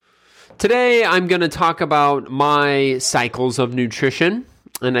Today, I'm going to talk about my cycles of nutrition,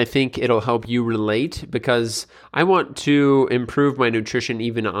 and I think it'll help you relate because I want to improve my nutrition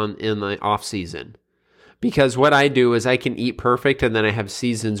even in the off season. Because what I do is I can eat perfect, and then I have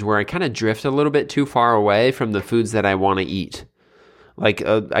seasons where I kind of drift a little bit too far away from the foods that I want to eat. Like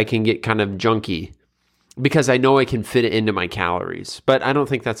I can get kind of junky because I know I can fit it into my calories, but I don't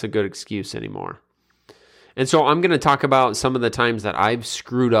think that's a good excuse anymore. And so I'm going to talk about some of the times that I've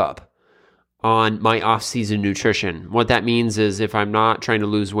screwed up on my off-season nutrition. What that means is if I'm not trying to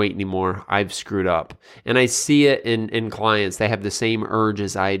lose weight anymore, I've screwed up. And I see it in clients. They have the same urge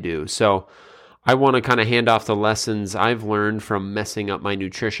as I do. So I want to kind of hand off the lessons I've learned from messing up my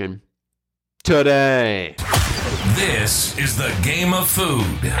nutrition today. This is the Game of Food.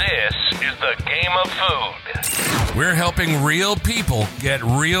 This is the Game of Food. We're helping real people get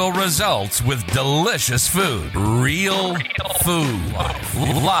real results with delicious food. Real food.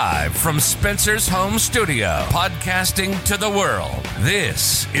 Live from Spencer's home studio, podcasting to the world.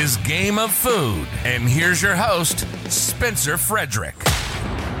 This is Game of Food. And here's your host, Spencer Frederick.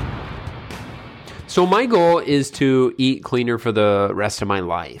 So my goal is to eat cleaner for the rest of my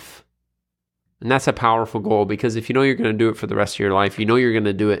life. And that's a powerful goal because if you know you're going to do it for the rest of your life, you know you're going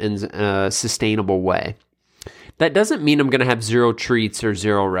to do it in a sustainable way. That doesn't mean I'm going to have zero treats or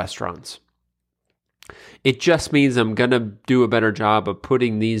zero restaurants. It just means I'm going to do a better job of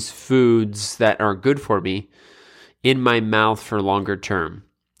putting these foods that are good for me in my mouth for longer term.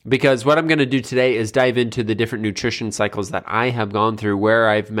 Because what I'm going to do today is dive into the different nutrition cycles that I have gone through, where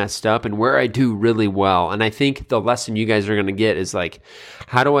I've messed up and where I do really well. And I think the lesson you guys are going to get is like,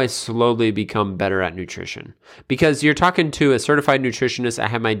 how do I slowly become better at nutrition? Because you're talking to a certified nutritionist. I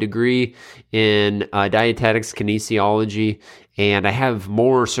have my degree in dietetics, kinesiology, and I have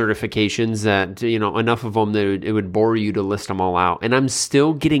more certifications that, enough of them that it would bore you to list them all out. And I'm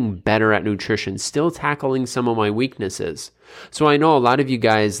still getting better at nutrition, still tackling some of my weaknesses. So I know a lot of you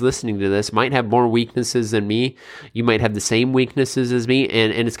guys listening to this might have more weaknesses than me. You might have the same weaknesses as me,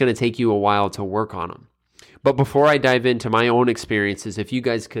 and it's going to take you a while to work on them. But before I dive into my own experiences, if you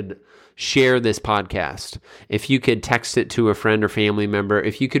guys could share this podcast, if you could text it to a friend or family member,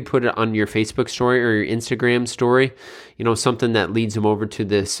 if you could put it on your Facebook story or your Instagram story, something that leads them over to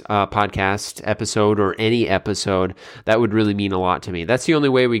this podcast episode or any episode, that would really mean a lot to me. That's the only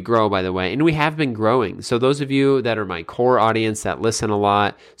way we grow, by the way. And we have been growing. So those of you that are my core audience that listen a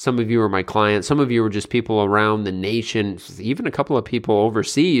lot, some of you are my clients, some of you are just people around the nation, even a couple of people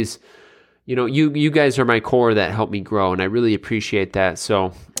overseas. You guys are my core that help me grow, and I really appreciate that.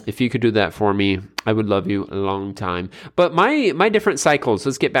 So if you could do that for me, I would love you a long time. But my different cycles,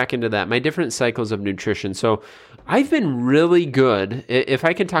 let's get back into that. My different cycles of nutrition. So I've been really good, if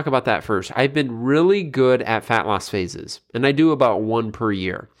I can talk about that first, I've been really good at fat loss phases, and I do about one per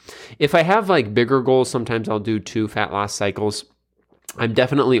year. If I have like bigger goals, sometimes I'll do 2 fat loss cycles. I'm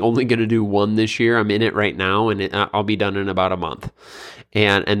definitely only going to do 1 this year. I'm in it right now, and I'll be done in about a month.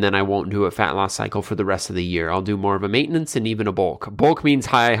 And then I won't do a fat loss cycle for the rest of the year. I'll do more of a maintenance and even a bulk. Bulk means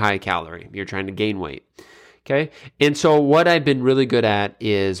high calorie. You're trying to gain weight. Okay. And so what I've been really good at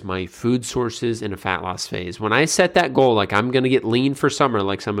is my food sources in a fat loss phase. When I set that goal, like I'm going to get lean for summer,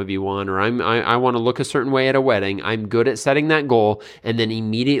 like some of you want, or I want to look a certain way at a wedding, I'm good at setting that goal and then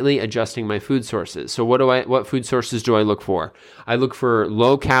immediately adjusting my food sources. So what food sources do I look for? I look for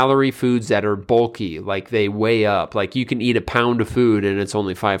low calorie foods that are bulky, like they weigh up. Like you can eat a pound of food and it's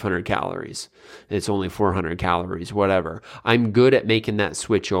only 500 calories. It's only 400 calories, whatever. I'm good at making that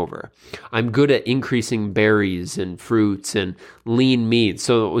switch over. I'm good at increasing berries and fruits and lean meats.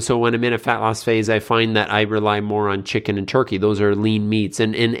 So when I'm in a fat loss phase, I find that I rely more on chicken and turkey. Those are lean meats.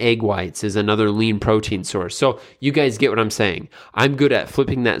 And egg whites is another lean protein source. So you guys get what I'm saying. I'm good at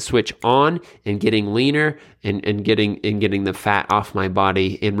flipping that switch on and getting leaner and getting the fat off my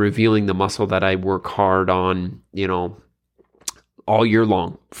body and revealing the muscle that I work hard on, all year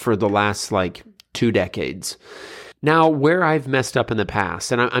long for the last 2 decades. Now, where I've messed up in the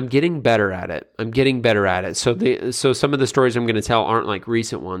past, and I'm getting better at it. So some of the stories I'm going to tell aren't like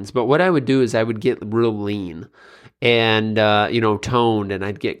recent ones, but what I would do is I would get real lean and, toned, and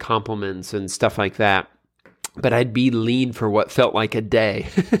I'd get compliments and stuff like that. But I'd be lean for what felt like a day.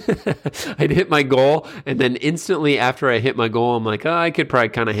 I'd hit my goal, and then instantly after I hit my goal, I'm like, I could probably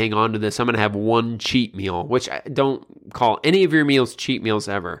kind of hang on to this. I'm going to have one cheat meal, which I don't call any of your meals cheat meals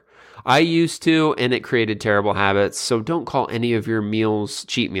ever. I used to, and it created terrible habits. So don't call any of your meals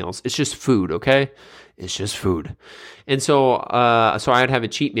cheat meals. It's just food, okay? It's just food. And so I'd have a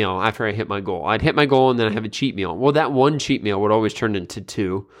cheat meal after I hit my goal. I'd hit my goal, and then I'd have a cheat meal. Well, that one cheat meal would always turn into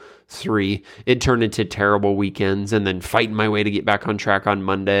 2. 3, it turned into terrible weekends, and then fighting my way to get back on track on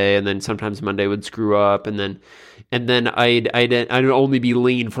Monday, and then sometimes Monday would screw up, and then I'd only be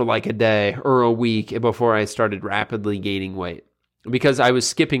lean for like a day or a week before I started rapidly gaining weight, because I was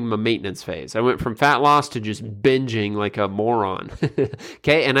skipping my maintenance phase. I went from fat loss to just binging like a moron.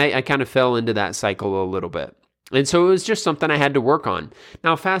 Okay, and I kind of fell into that cycle a little bit. And so it was just something I had to work on.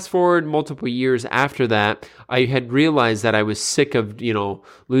 Now, fast forward multiple years after that, I had realized that I was sick of,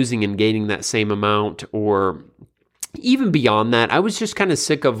 losing and gaining that same amount, or even beyond that. I was just kind of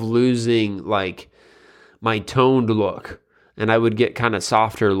sick of losing like my toned look, and I would get kind of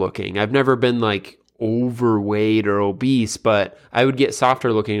softer looking. I've never been like overweight or obese, but I would get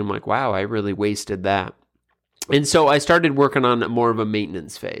softer looking. I'm like, wow, I really wasted that. And so I started working on more of a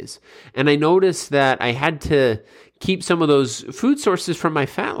maintenance phase. And I noticed that I had to keep some of those food sources from my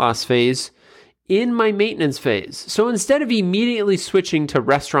fat loss phase in my maintenance phase. So instead of immediately switching to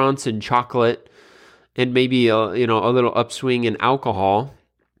restaurants and chocolate and maybe a little upswing in alcohol,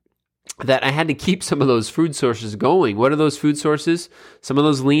 that I had to keep some of those food sources going. What are those food sources? Some of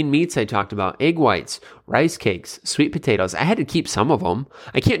those lean meats I talked about, egg whites, rice cakes, sweet potatoes. I had to keep some of them.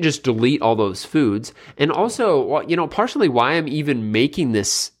 I can't just delete all those foods. And also, partially why I'm even making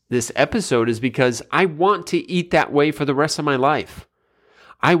this episode is because I want to eat that way for the rest of my life.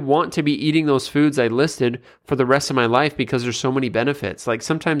 I want to be eating those foods I listed for the rest of my life because there's so many benefits. Like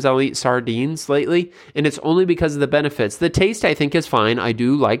sometimes I'll eat sardines lately, and it's only because of the benefits. The taste I think is fine. I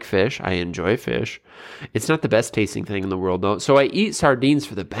do like fish. I enjoy fish. It's not the best tasting thing in the world though. So I eat sardines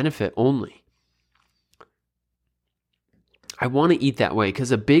for the benefit only. I want to eat that way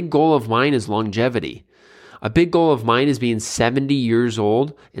because a big goal of mine is longevity. A big goal of mine is being 70 years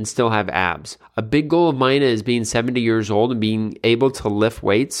old and still have abs. A big goal of mine is being 70 years old and being able to lift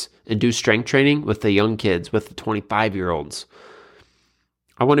weights and do strength training with the young kids, with the 25-year-olds.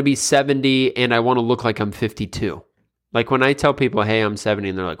 I want to be 70 and I want to look like I'm 52. Like when I tell people, hey, I'm 70,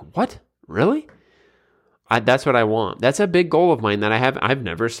 and they're like, what? Really? That's what I want. That's a big goal of mine that I've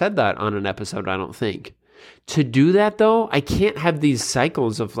never said that on an episode, I don't think. To do that though, I can't have these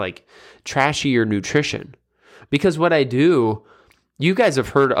cycles of like trashier nutrition. Because what I do, you guys have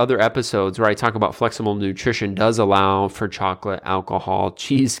heard other episodes where I talk about flexible nutrition does allow for chocolate, alcohol,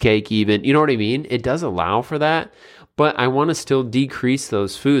 cheesecake even. You know what I mean? It does allow for that, but I want to still decrease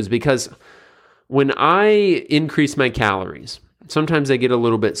those foods because when I increase my calories, sometimes I get a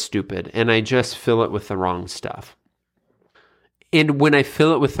little bit stupid and I just fill it with the wrong stuff. And when I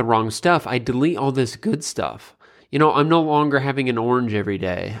fill it with the wrong stuff, I delete all this good stuff. I'm no longer having an orange every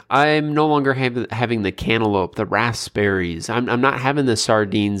day. I'm no longer having the cantaloupe, the raspberries. I'm not having the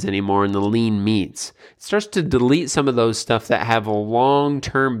sardines anymore and the lean meats. It starts to delete some of those stuff that have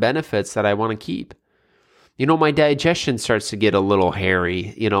long-term benefits that I want to keep. My digestion starts to get a little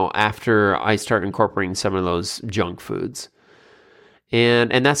hairy, after I start incorporating some of those junk foods.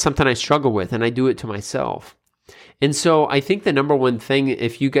 And that's something I struggle with, and I do it to myself. And so I think the number one thing,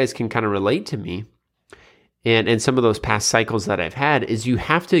 if you guys can kind of relate to me, and some of those past cycles that I've had, is you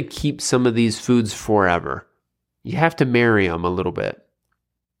have to keep some of these foods forever. You have to marry them a little bit.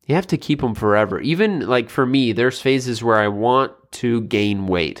 You have to keep them forever. Even like for me, there's phases where I want to gain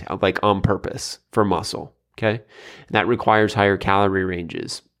weight, like on purpose for muscle, okay? And that requires higher calorie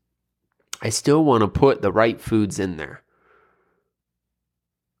ranges. I still want to put the right foods in there.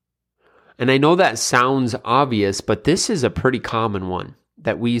 And I know that sounds obvious, but this is a pretty common one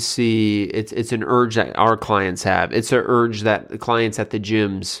that we see. It's an urge that our clients have. It's an urge that the clients at the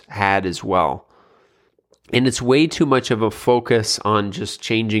gyms had as well. And it's way too much of a focus on just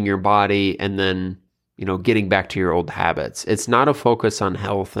changing your body and then, getting back to your old habits. It's not a focus on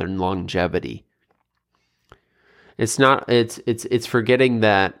health and longevity. It's forgetting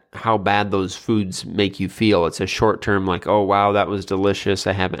that how bad those foods make you feel. It's a short term like, oh wow, that was delicious.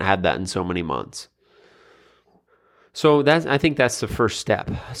 I haven't had that in so many months. So I think that's the first step.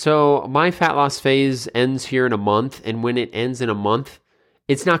 So my fat loss phase ends here in a month, and when it ends in a month,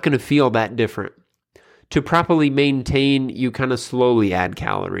 it's not going to feel that different. To properly maintain, you kind of slowly add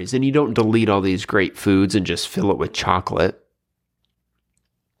calories, and you don't delete all these great foods and just fill it with chocolate.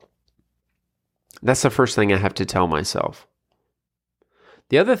 That's the first thing I have to tell myself.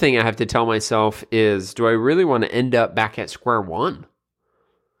 The other thing I have to tell myself is, do I really want to end up back at square one?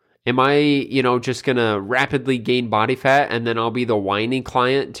 Am I, just going to rapidly gain body fat and then I'll be the whiny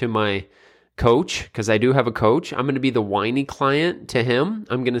client to my coach? Because I do have a coach. I'm going to be the whiny client to him.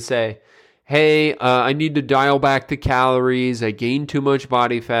 I'm going to say, hey, I need to dial back the calories. I gained too much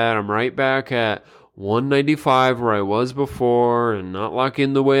body fat. I'm right back at 195 where I was before and not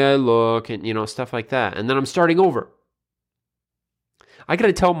liking the way I look and, stuff like that. And then I'm starting over. I got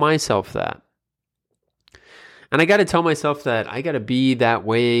to tell myself that. And I got to tell myself that I got to be that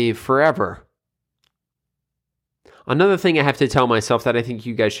way forever. Another thing I have to tell myself that I think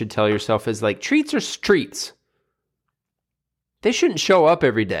you guys should tell yourself is like, treats are treats. They shouldn't show up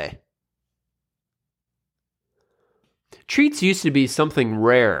every day. Treats used to be something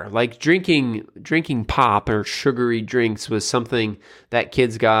rare, like drinking pop or sugary drinks was something that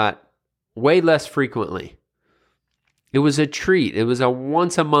kids got way less frequently. It was a treat. It was a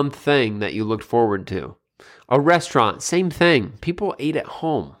once a month thing that you looked forward to. A restaurant, same thing. People ate at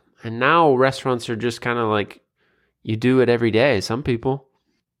home. And now restaurants are just kind of like, you do it every day, some people.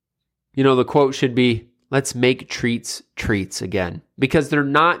 You know, the quote should be, let's make treats treats again. Because they're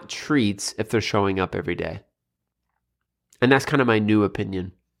not treats if they're showing up every day. And that's kind of my new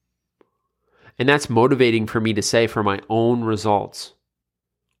opinion. And that's motivating for me to say for my own results.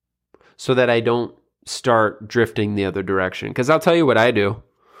 So that I don't start drifting the other direction. Because I'll tell you what I do.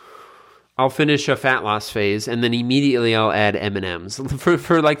 I'll finish a fat loss phase and then immediately I'll add M&Ms.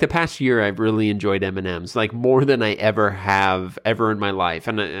 For like the past year, I've really enjoyed M&Ms, like more than I ever have in my life.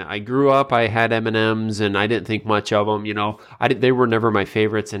 And I grew up, I had M&Ms and I didn't think much of them. You know, they were never my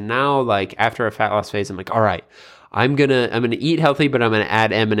favorites. And now, like after a fat loss phase, I'm like, all right, I'm gonna eat healthy, but I'm gonna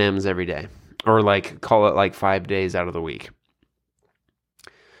add M&Ms every day, or like call it like 5 days out of the week.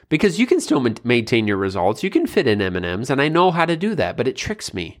 Because you can still maintain your results. You can fit in M&Ms, and I know how to do that, but it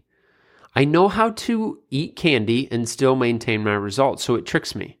tricks me. I know how to eat candy and still maintain my results, so it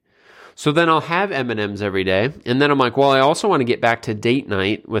tricks me. So then I'll have M&Ms every day, and then I'm like, well, I also want to get back to date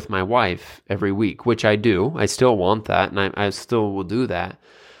night with my wife every week, which I do. I still want that, and I still will do that.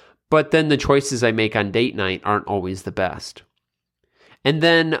 But then the choices I make on date night aren't always the best. And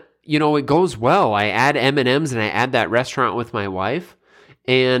then, you know, it goes well. I add M&Ms and I add that restaurant with my wife,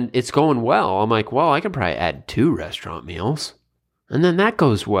 and it's going well. I'm like, well, I could probably add 2 restaurant meals. And then that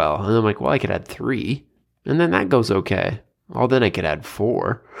goes well. And I'm like, well, I could add 3. And then that goes okay. Well, then I could add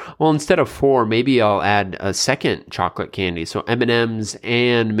 4. Well, instead of 4, maybe I'll add a second chocolate candy. So M&Ms,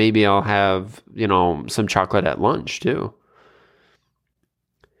 and maybe I'll have, you know, some chocolate at lunch too.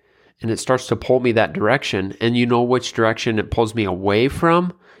 And it starts to pull me that direction. And you know which direction it pulls me away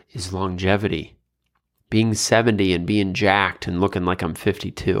from is longevity. Being 70 and being jacked and looking like I'm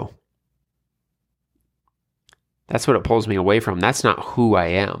 52. That's what it pulls me away from. That's not who I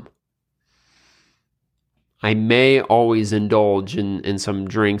am. I may always indulge in some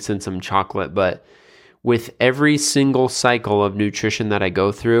drinks and some chocolate, but with every single cycle of nutrition that I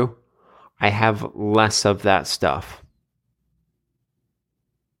go through, I have less of that stuff.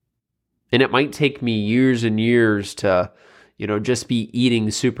 And it might take me years and years to, you know, just be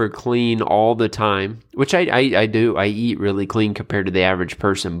eating super clean all the time, which I do. I eat really clean compared to the average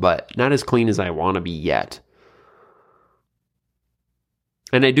person, but not as clean as I want to be yet.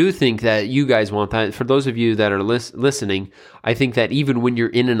 And I do think that you guys want that. For those of you that are listening, I think that even when you're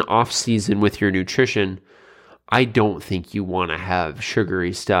in an off season with your nutrition, I don't think you want to have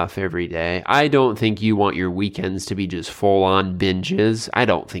sugary stuff every day. I don't think you want your weekends to be just full on binges. I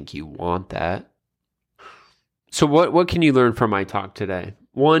don't think you want that. So what can you learn from my talk today?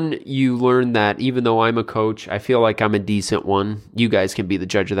 One, you learn that even though I'm a coach, I feel like I'm a decent one. You guys can be the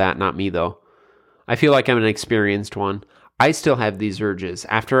judge of that, not me though. I feel like I'm an experienced one. I still have these urges.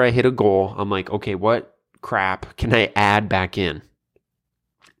 After I hit a goal, I'm like, okay, what crap can I add back in?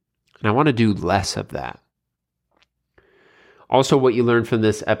 And I want to do less of that. Also, what you learn from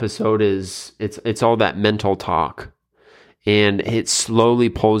this episode is it's all that mental talk. And it slowly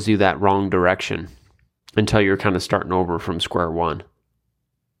pulls you that wrong direction until you're kind of starting over from square one.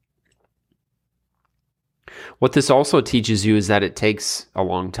 What this also teaches you is that it takes a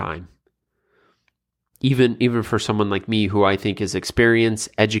long time. Even for someone like me who I think is experienced,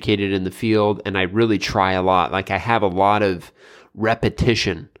 educated in the field, and I really try a lot. Like I have a lot of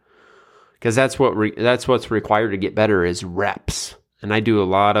repetition. Because that's what's required to get better is reps. And I do a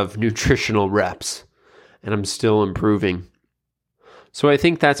lot of nutritional reps. And I'm still improving. So I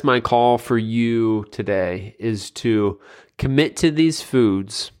think that's my call for you today is to commit to these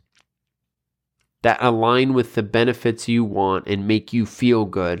foods that align with the benefits you want and make you feel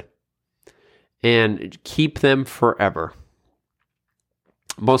good. And keep them forever.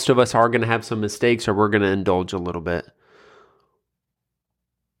 Most of us are going to have some mistakes or we're going to indulge a little bit.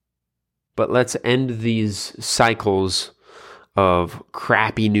 But let's end these cycles of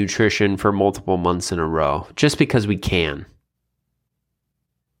crappy nutrition for multiple months in a row, just because we can.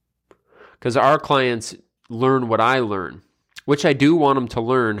 Because our clients learn what I learn, which I do want them to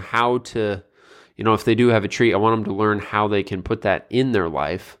learn how to, you know, if they do have a treat, I want them to learn how they can put that in their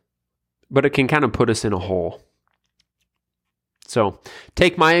life. But it can kind of put us in a hole. So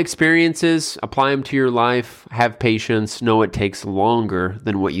take my experiences, apply them to your life, have patience, know it takes longer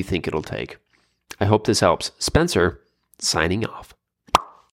than what you think it'll take. I hope this helps. Spencer, signing off.